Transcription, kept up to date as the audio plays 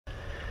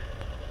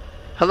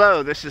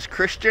Hello, this is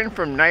Christian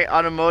from Knight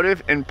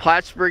Automotive in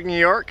Plattsburgh, New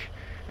York,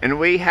 and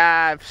we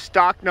have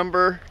stock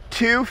number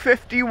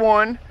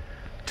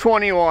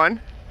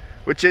 25121,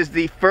 which is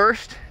the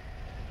first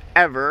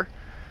ever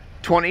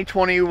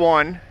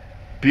 2021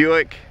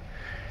 Buick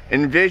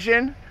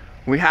Envision.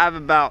 We have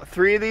about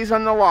 3 of these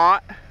on the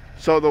lot.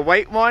 So the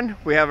white one,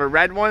 we have a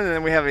red one, and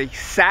then we have a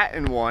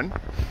satin one.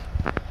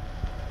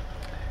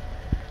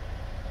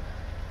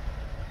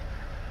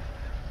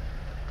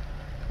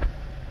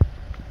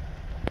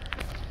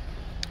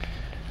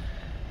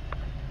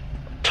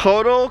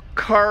 Total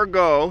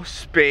cargo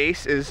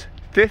space is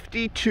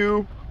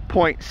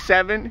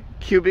 52.7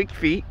 cubic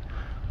feet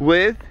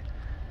with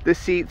the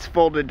seats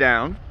folded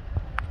down.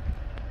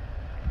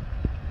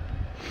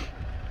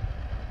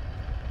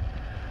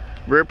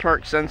 Rear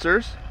park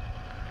sensors.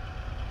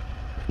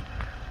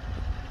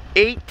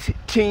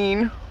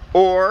 18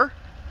 or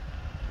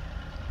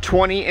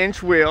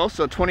 20-inch wheels,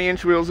 so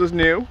 20-inch wheels is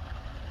new.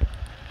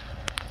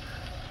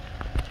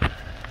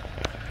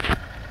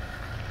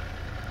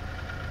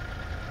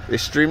 They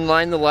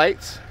streamlined the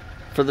lights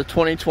for the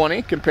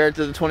 2020 compared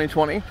to the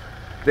 2020.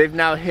 They've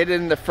now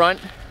hidden the front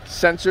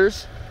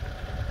sensors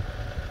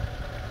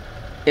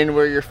in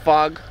where your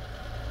fog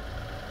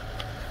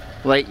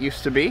light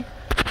used to be.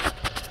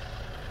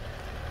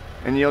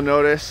 And you'll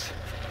notice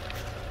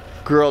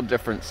grille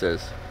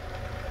differences.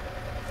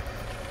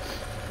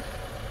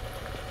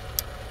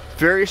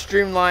 Very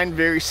streamlined,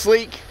 very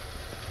sleek.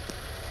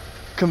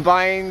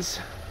 Combines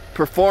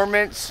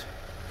performance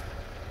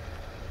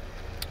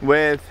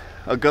with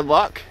a good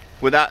look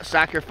without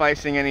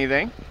sacrificing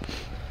anything.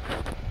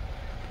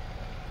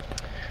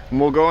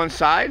 And we'll go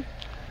inside.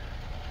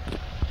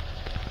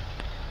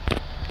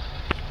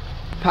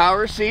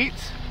 Power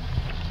seats.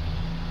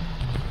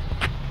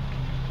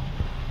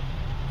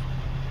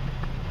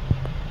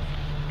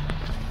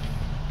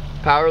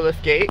 Power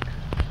lift gate.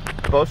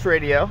 Bose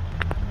radio.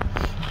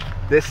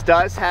 This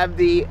does have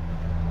the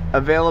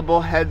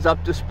available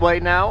heads-up display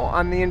now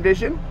on the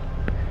Envision.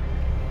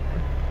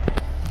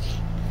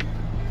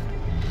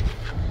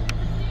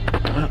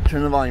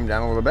 Turn the volume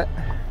down a little bit.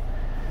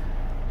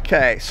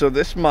 Okay, so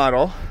this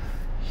model,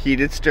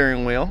 heated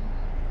steering wheel.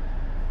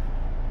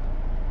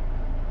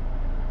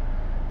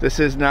 This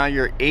is now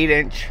your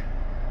 8-inch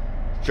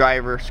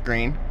driver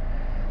screen.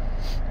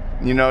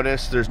 You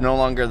notice there's no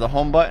longer the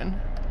home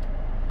button.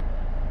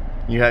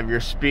 You have your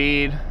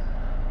speed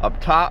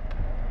up top,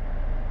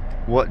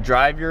 what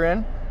drive you're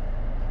in.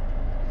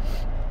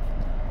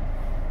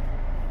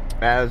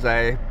 As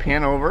I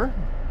pan over,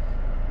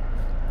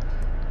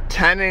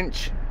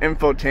 10-inch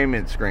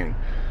infotainment screen.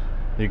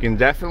 You can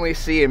definitely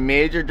see a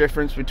major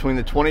difference between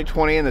the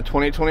 2020 and the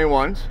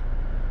 2021s.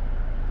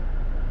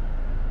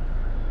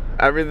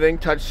 Everything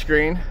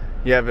touchscreen.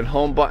 You have a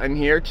home button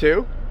here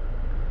too.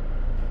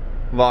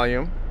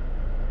 Volume.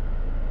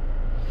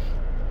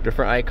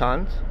 Different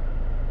icons.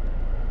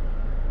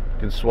 You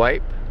can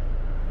swipe.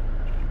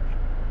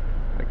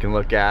 I can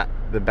look at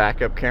the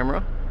backup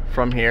camera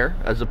from here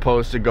as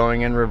opposed to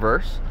going in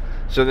reverse.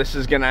 So this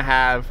is going to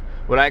have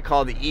what I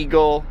call the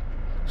Eagle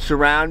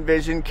surround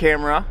vision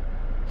camera.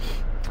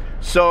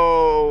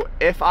 So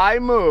if I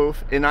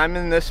move and I'm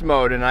in this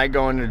mode and I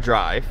go into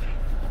drive,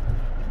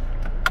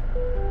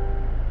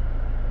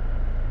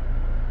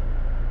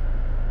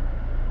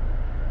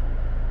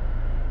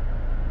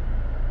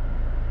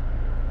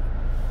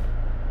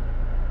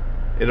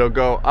 it'll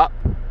go up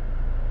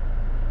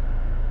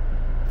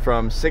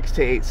from 6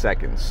 to 8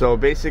 seconds. So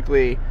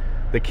basically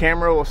the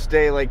camera will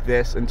stay like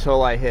this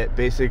until I hit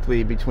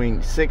basically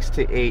between 6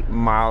 to 8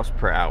 miles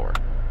per hour.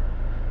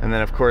 And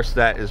then of course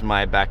that is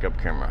my backup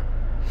camera.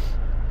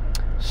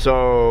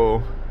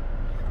 So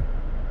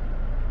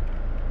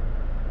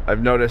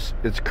I've noticed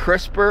it's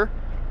crisper,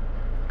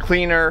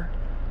 cleaner,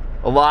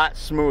 a lot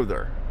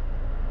smoother.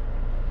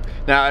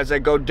 Now as I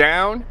go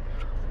down,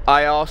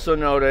 I also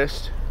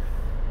noticed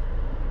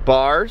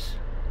bars.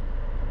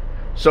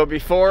 So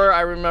before,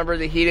 I remember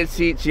the heated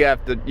seats,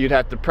 you'd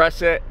have to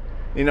press it,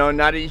 you know,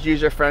 not as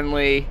user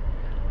friendly.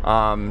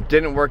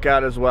 Didn't work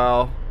out as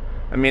well.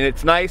 I mean,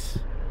 it's nice,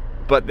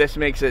 but this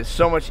makes it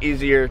so much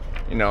easier.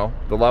 You know,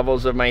 the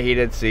levels of my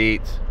heated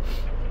seats,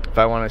 if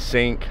I want to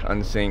sync,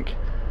 unsync,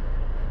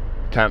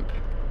 temp.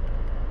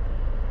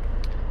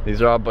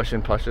 These are all Bush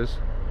and Pushes,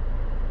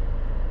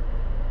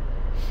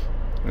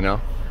 you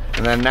know.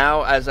 And then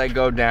now as I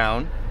go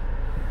down,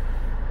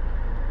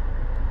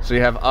 so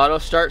you have auto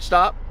start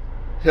stop,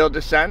 hill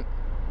descent,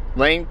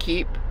 lane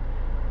keep,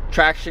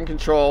 traction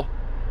control,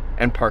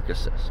 and park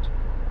assist.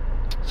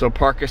 So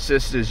park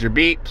assist is your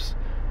beeps,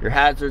 your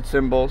hazard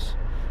symbols.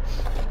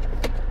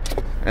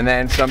 And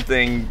then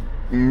something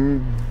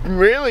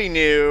really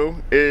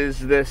new is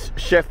this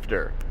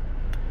shifter.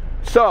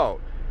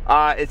 So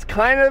it's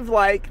kind of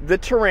like the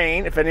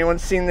Terrain, if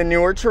anyone's seen the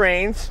newer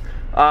Terrains,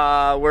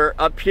 where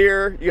up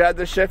here you have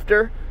the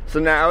shifter. So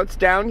now it's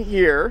down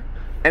here,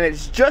 and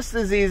it's just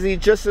as easy,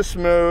 just as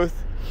smooth.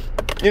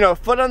 You know,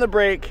 foot on the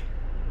brake,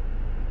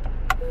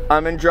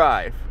 I'm in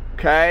drive,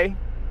 okay?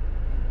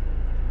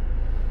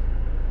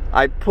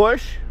 I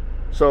push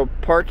So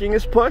parking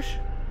is push,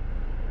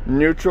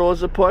 neutral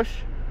is a push,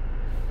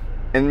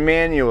 and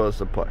manual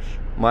is a push.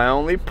 My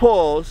only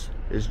pulls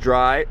is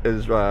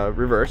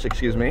reverse,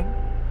 excuse me,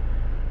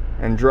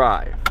 and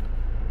drive.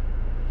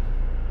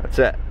 That's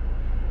it.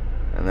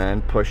 And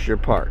then push your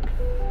park.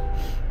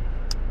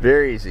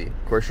 Very easy.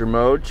 Of course, your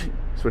mode,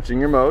 switching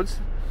your modes.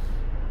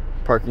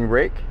 Parking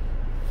brake.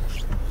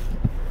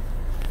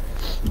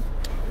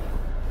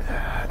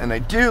 And I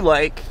do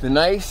like the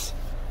nice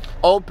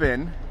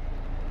open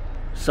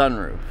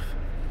sunroof.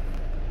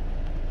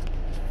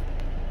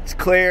 It's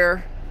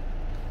clear.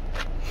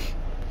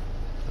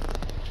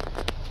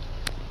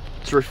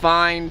 It's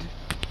refined.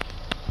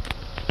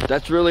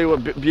 That's really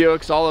what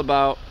Buick's all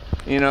about,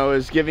 you know,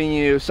 is giving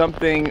you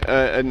something,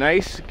 a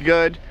nice,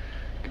 good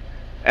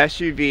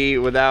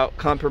SUV without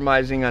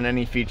compromising on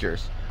any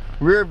features.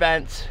 Rear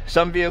vents,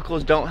 some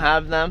vehicles don't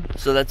have them,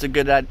 so that's a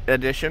good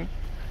addition.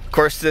 Of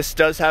course, this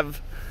does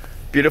have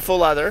beautiful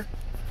leather,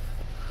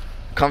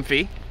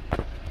 comfy.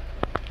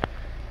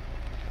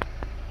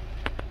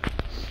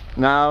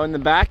 Now in the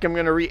back, I'm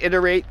going to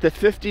reiterate the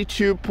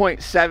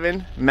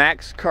 52.7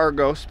 max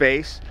cargo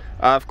space.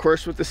 Of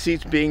course, with the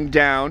seats being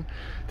down,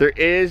 there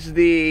is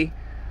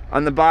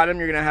on the bottom,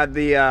 you're going to have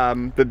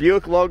the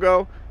Buick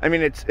logo. I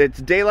mean,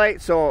 it's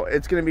daylight, so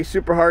it's going to be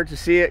super hard to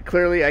see it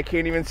clearly. I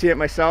can't even see it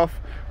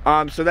myself.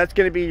 So that's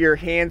going to be your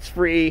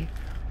hands-free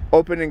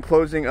open and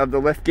closing of the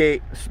lift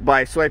gate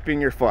by swiping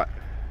your foot.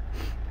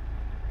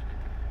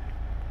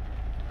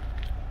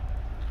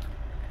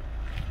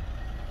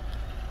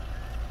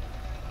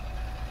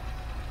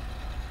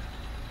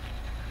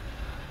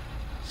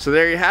 So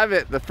there you have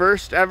it, the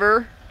first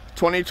ever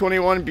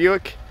 2021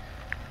 Buick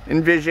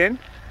Envision.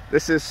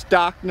 This is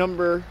stock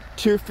number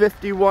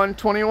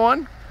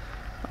 25121.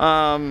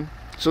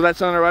 So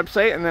that's on our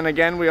website, and then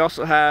again we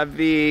also have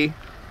the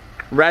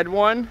red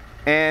one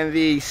and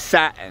the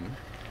satin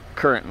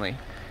currently.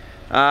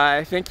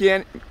 I thank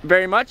you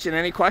very much, and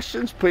any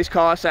questions, please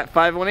call us at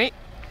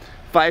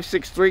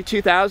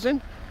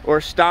 518-563-2000 or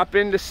stop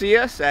in to see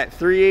us at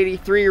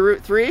 383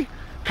 Route 3,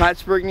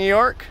 Plattsburgh, New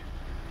York,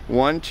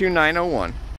 12901.